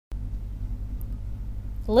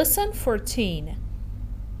Lesson 14.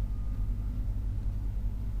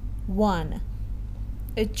 1.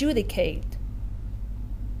 Adjudicate.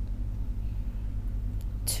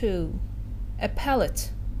 2.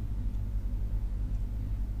 Appellate.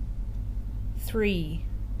 3.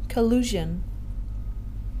 Collusion.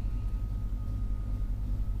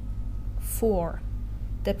 4.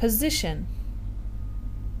 Deposition.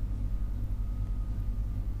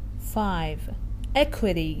 5.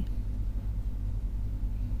 Equity.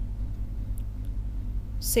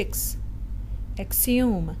 6.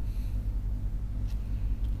 Axiom.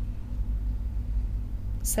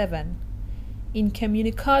 7.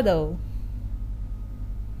 Incommunicado.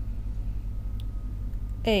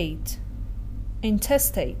 8.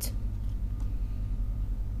 Intestate.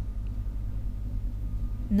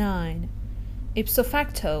 9. Ipso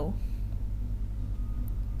facto.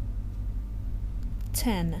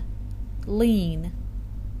 10. Lien.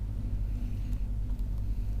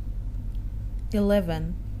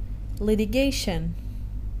 11. Litigation.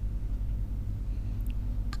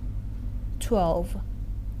 12.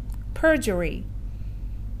 Perjury.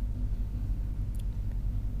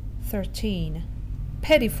 13.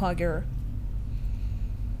 Pettifogger.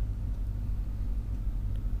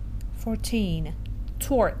 14.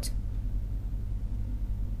 Tort.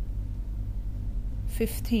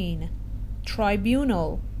 15.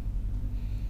 Tribunal.